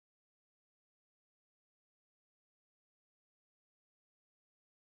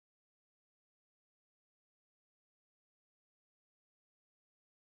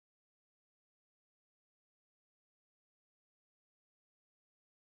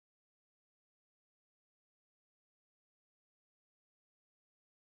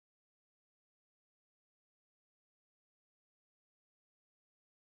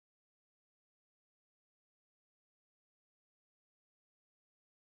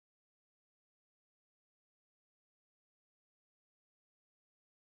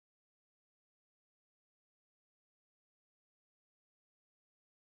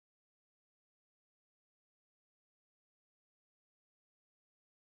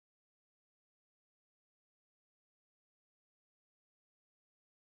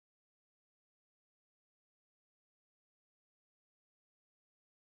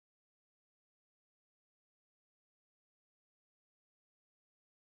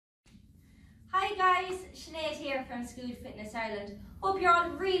Hey guys, Sinéad here from School Fitness Ireland. Hope you're all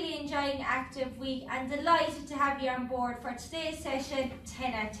really enjoying Active Week and delighted to have you on board for today's session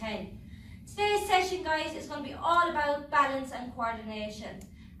 10 out of 10. Today's session, guys, is going to be all about balance and coordination.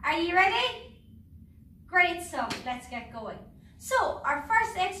 Are you ready? Great stuff, let's get going. So our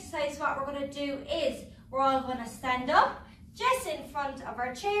first exercise, what we're going to do is we're all going to stand up just in front of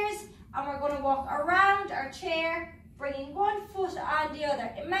our chairs and we're going to walk around our chair, bringing one foot on the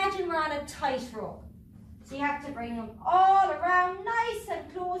other. Imagine we're on a tightrope. So you have to bring them all around, nice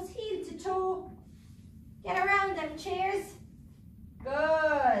and close, heel to toe. Get around them chairs.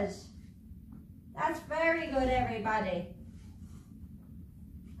 Good. That's very good, everybody.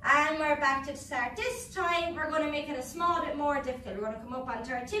 And we're back to the start. This time we're going to make it a small bit more difficult. We're going to come up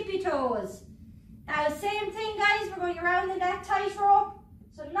onto our tippy toes. Now, same thing, guys. We're going around in that tightrope.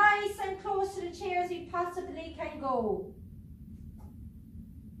 So nice and close to the chair as we possibly can go.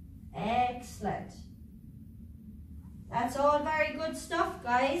 Excellent. That's all very good stuff,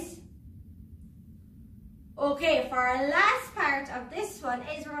 guys. Okay, for our last part of this one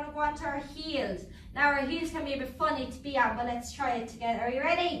is we're going to go onto our heels. Now our heels can be a bit funny to be on, but let's try it together. Are you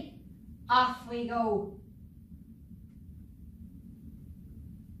ready? Off we go.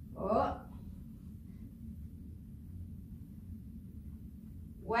 Oh.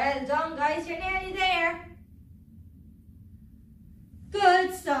 Well done, guys, you're nearly there.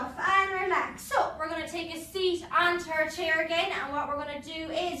 Good stuff, and relax. So we're going to take a seat onto our chair again, and what we're going to do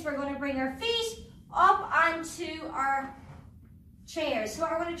is we're going to bring our feet up onto our chairs. So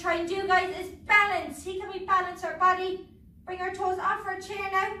what we're going to try and do, guys, is balance. See, can we balance our body? Bring our toes off our chair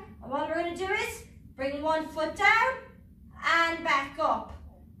now, and what we're going to do is bring one foot down and back up.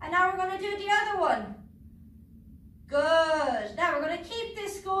 And now we're going to do the other one. Good. Now we're going to keep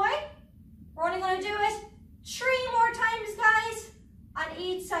this going. We're only going to do it 3 more times, guys, on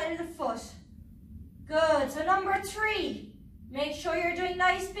each side of the foot. Good. So number 3, make sure you're doing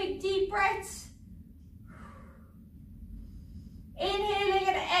nice big deep breaths. Inhaling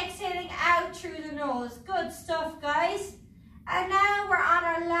and exhaling out through the nose. Good stuff, guys. And now we're on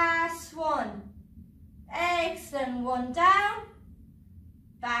our last one. Excellent. One down,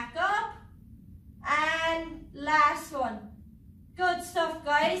 back up, and last one. Good stuff,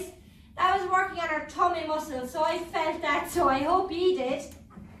 guys. That was working on our tummy muscles, so I felt that, so I hope you did.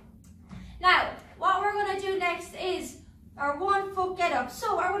 Now, what we're going to do next is our 1 foot get up.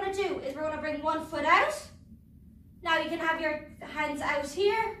 So what we're going to do is we're going to bring 1 foot out. Now you can have your hands out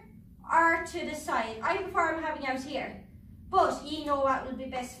here or to the side. I prefer them having out here, but you know what will be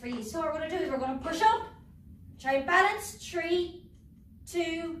best for you. So what we're going to do is we're going to push up, try and balance. 3,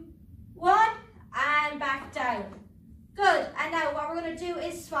 2, 1. And back down. Good. And now what we're going to do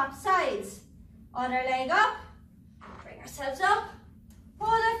is swap sides. Other leg up. Bring ourselves up.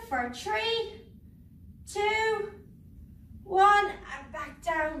 Hold it for 3, 2, 1. And back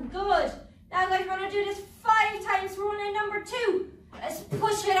down. Good. Now guys, we're going to do this 5 times. We're on number 2. Let's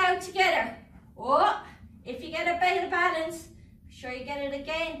push it out together. Oh, if you get a bit of balance, be sure you get it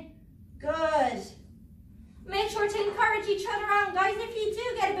again. Good. Make sure to encourage each other on, guys. If you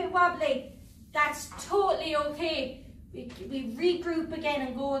do get a bit wobbly, that's totally okay. We regroup again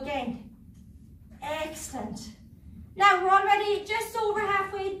and go again. Excellent. Now we're already just over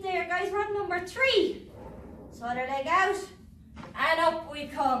halfway there, guys. We're on number 3. So other leg out and up we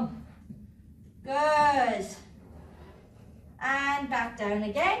come. Good. And back down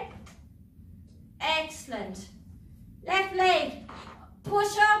again. Excellent. Left leg,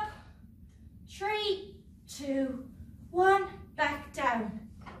 push up. 3, 2, 1, back down.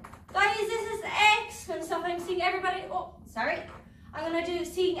 Guys, this is excellent stuff. I'm seeing everybody,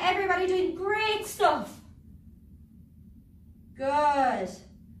 seeing everybody doing great stuff. Good.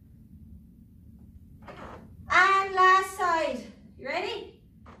 And last side. You ready?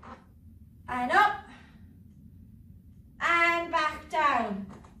 And up. And back down.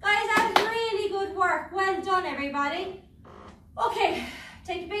 Guys, that was really good work. Well done, everybody. Okay,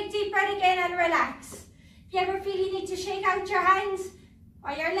 take a big deep breath again and relax. If you ever feel you need to shake out your hands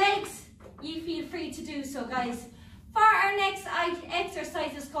or your legs, you feel free to do so, guys. For our next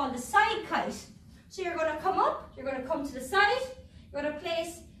exercise is called the side kite. So you're going to come up, you're going to come to the side, you're going to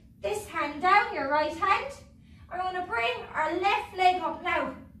place this hand down, your right hand, and we're going to bring our left leg up.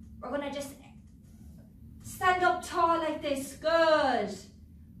 Now, we're going to just stand up tall like this. Good.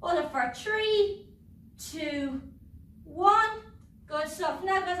 Hold it for 3, 2, 1. Good stuff.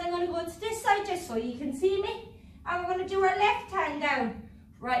 Now, guys, I'm going to go to this side just so you can see me. And we're going to do our left hand down.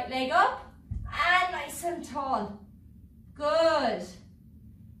 Right leg up and nice and tall. Good.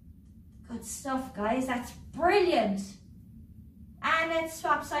 Good stuff, guys. That's brilliant. And let's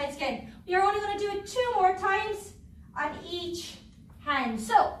swap sides again. You're only going to do it 2 more times on each hand.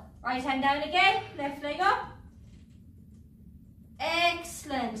 So, right hand down again, left leg up.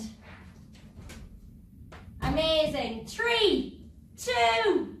 Excellent. Amazing. 3,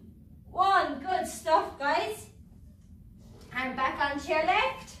 2, 1. Good stuff, guys. And back onto your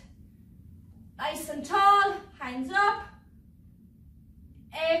left. Nice and tall. Hands up.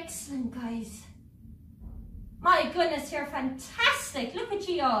 Excellent, guys. My goodness, you're fantastic. Look at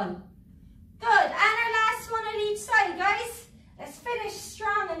you all. Good. And our last one on each side, guys. Let's finish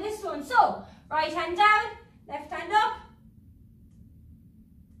strong on this one. So, right hand down, left hand up.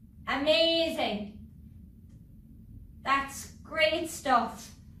 Amazing. That's great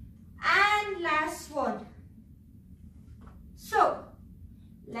stuff. And last one. So,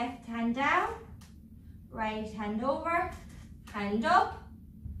 left hand down, right hand over, hand up.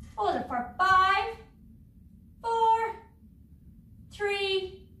 Hold it for 5, 4,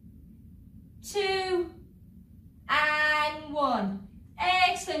 3, 2, and 1.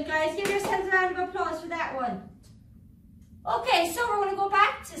 Excellent, guys. Give yourselves a round of applause for that one. Okay, so we're going to go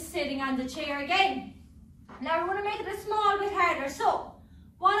back to sitting on the chair again. Now we're going to make it a small bit harder. So,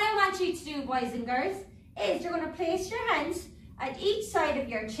 what I want you to do, boys and girls, is you're going to place your hands at each side of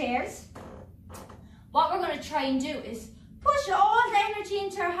your chairs. What we're going to try and do is push all the energy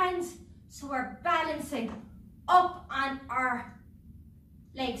into our hands so we're balancing up on our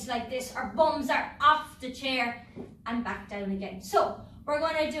legs like this. Our bums are off the chair and back down again. So we're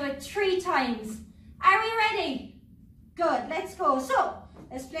going to do it 3 times. Are we ready? Good, let's go. So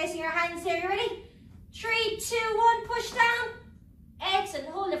let's place your hands here. Ready? 3, 2, 1, push down. Excellent.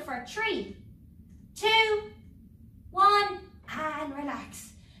 Hold it for 3, 2, 1, and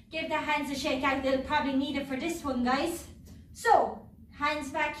relax. Give the hands a shake out. They'll probably need it for this one, guys. So hands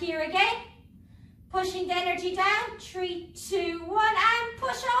back here again. Pushing the energy down. 3, 2, 1, and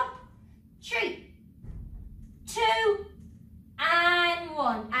push up. 3, 2, and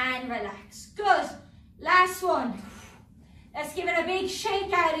 1, and relax. Good. Last one. Let's give it a big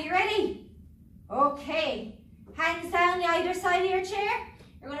shake out. Are you ready? Okay. Hands down the either side of your chair.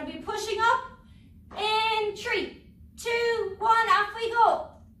 You're going to be pushing up. In 3, 2, 1, off we go.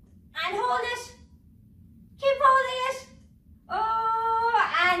 And hold it. Keep holding it. Oh,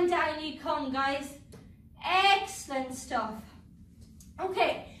 and down you come, guys. Excellent stuff.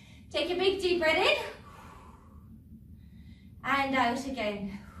 Okay, take a big deep breath in. And out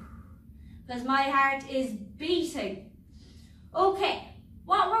again. Because my heart is beating. Okay,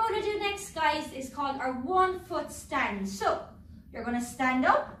 what we're going to do next, guys, is called our 1-foot stand. So, you're going to stand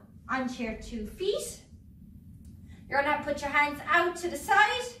up onto your 2 feet. You're going to put your hands out to the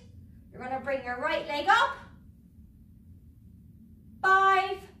side. You're going to bring your right leg up.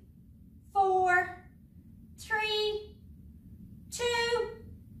 5, 4, 3, 2,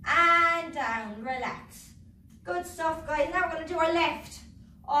 and down. Relax. Good stuff, guys. Now we're going to do our left.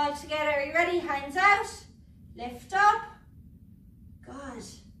 All together. Are you ready? Hands out. Lift up. Good.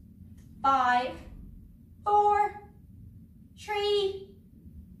 5, 4, 3,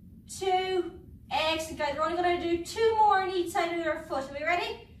 2. Excellent, guys. We're only going to do 2 more on each side of your foot. Are we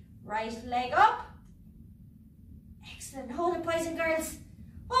ready? Right leg up. Excellent. Hold it, boys and girls.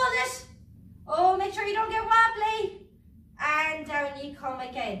 Hold it. Oh, make sure you don't get wobbly. And down you come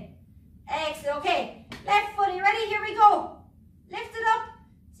again. Excellent. Okay. Left foot. Are you ready? Here we go. Lift it up.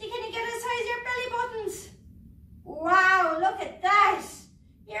 See, can you get as high as your belly buttons? Wow, look at that.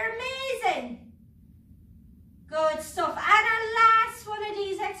 You're amazing. Good stuff. And our last one of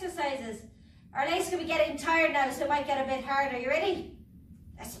these exercises. Our legs can be getting tired now, so it might get a bit harder. You ready?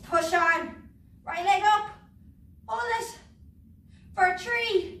 Let's push on. Right leg up. Hold it. For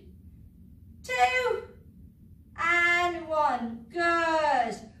 3, 2, and 1.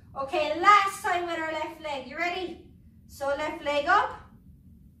 Good. Okay, last time with our left leg. You ready? So left leg up.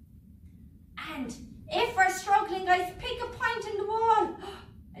 And if we're struggling, guys, pick a point in the wall.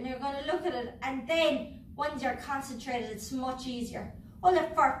 And you're going to look at it. And then, once you're concentrated, it's much easier. Hold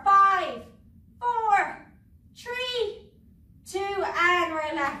it for 5, 4, 3, 2, and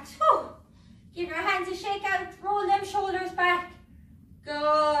relax. Whew. Give your hands a shake out. Roll them shoulders back. Good.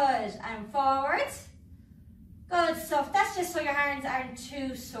 And forwards. Good stuff. That's just so your hands aren't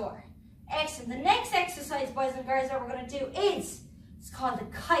too sore. Excellent. The next exercise, boys and girls, that we're going to do is, it's called the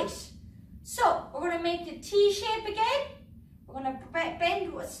kite. So, we're going to make the T shape again. We're going to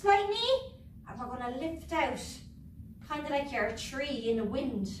bend with a slight knee. And we're going to lift out. Kind of like you're a tree in the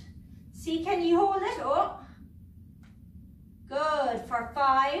wind. See, can you hold it? Oh. Good. For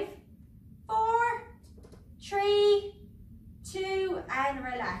 5, 4, 3, 2, and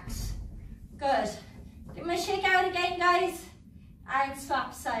relax. Good. Give them a shake out again, guys. and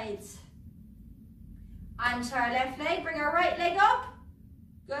swap sides. Onto our left leg, bring our right leg up.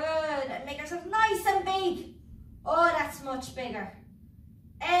 Good, and make yourself nice and big. Oh, that's much bigger.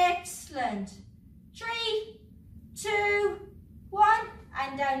 Excellent. 3, 2, 1,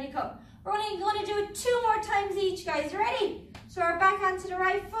 and down you come. We're only going to do it 2 more times each, guys. Ready? So we're back onto the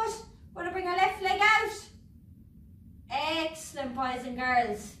right foot. We're going to bring our left leg out. Excellent, boys and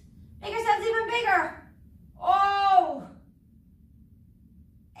girls. Make yourselves even bigger. Oh!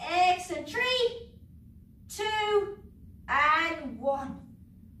 Excellent. 3, 2, and 1.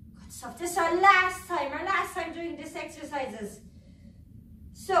 Good stuff. This is our last time doing these exercises.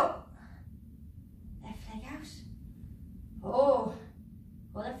 So, left leg out. Oh,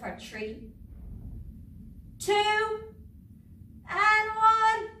 hold it for 3, 2, and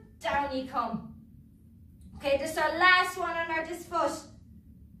 1. Down you come. Okay, this is our last one on our this foot.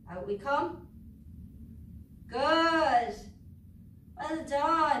 Out we come. Good. Well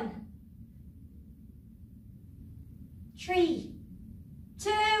done. 3,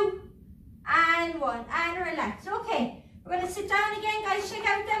 2, and 1. And relax. Okay, we're going to sit down again, guys. Shake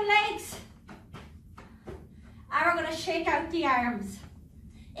out them legs. And we're going to shake out the arms.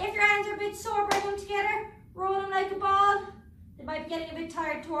 If your hands are a bit sore, bring them together. Roll them like a ball. They might be getting a bit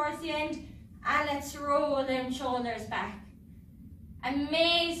tired towards the end. And let's roll them shoulders back.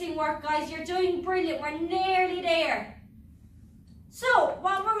 Amazing work, guys. You're doing brilliant. We're nearly there. So,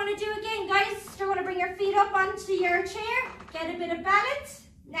 what we're going to do again, guys, you're going to bring your feet up onto your chair. Get a bit of balance.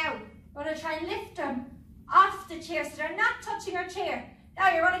 Now, we're going to try and lift them off the chair so they're not touching our chair.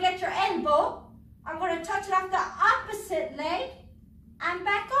 Now, you're going to get your elbow. I'm going to touch it off the opposite leg and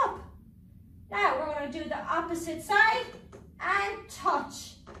back up. Now, we're going to do the opposite side and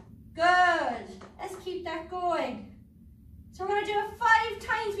touch. Good. Let's keep that going. So we're going to do it 5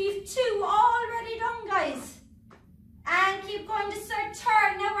 times. We have 2 already done, guys. And keep going to third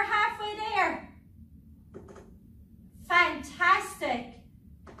turn. Now we're halfway there. Fantastic.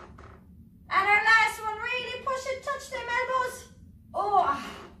 And our last one, really push it, touch them elbows. Oh,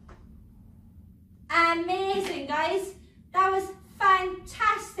 amazing, guys. That was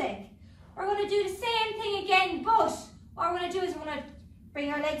fantastic. We're going to do the same thing again, but what we're going to do is we're going to bring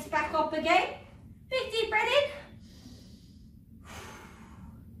our legs back up again. Big deep breath in.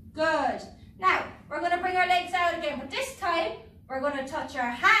 Good. Now, we're going to bring our legs out again, but this time, we're going to touch our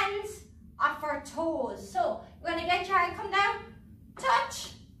hands off our toes. So, we're going to get your hand, come down,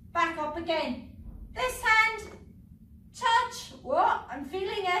 touch, back up again. This hand, touch, whoa, I'm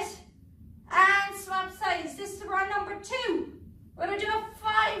feeling it, and swap sides. This is round number 2. We're going to do it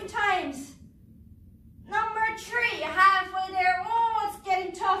 5 times. Number 3, halfway there. Oh, it's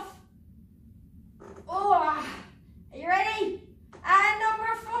getting tough. Oh, are you ready? And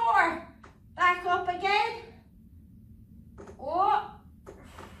number 4, back up again. Oh,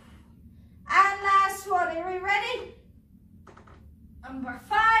 and last one. Are we ready? Number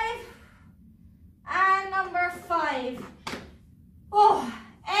 5, and number 5. Oh,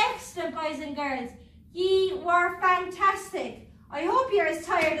 excellent, boys and girls. Ye were fantastic. I hope you're as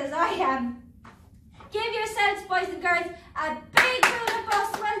tired as I am. Give yourselves, boys and girls, a big round of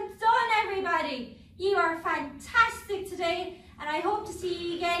applause. Well done, everybody. You are fantastic today, and I hope to see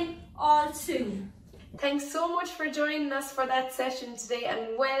you again all soon. Thanks so much for joining us for that session today,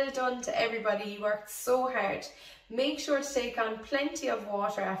 and well done to everybody. You worked so hard. Make sure to take on plenty of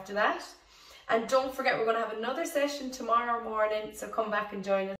water after that. And don't forget, we're going to have another session tomorrow morning, so come back and join us.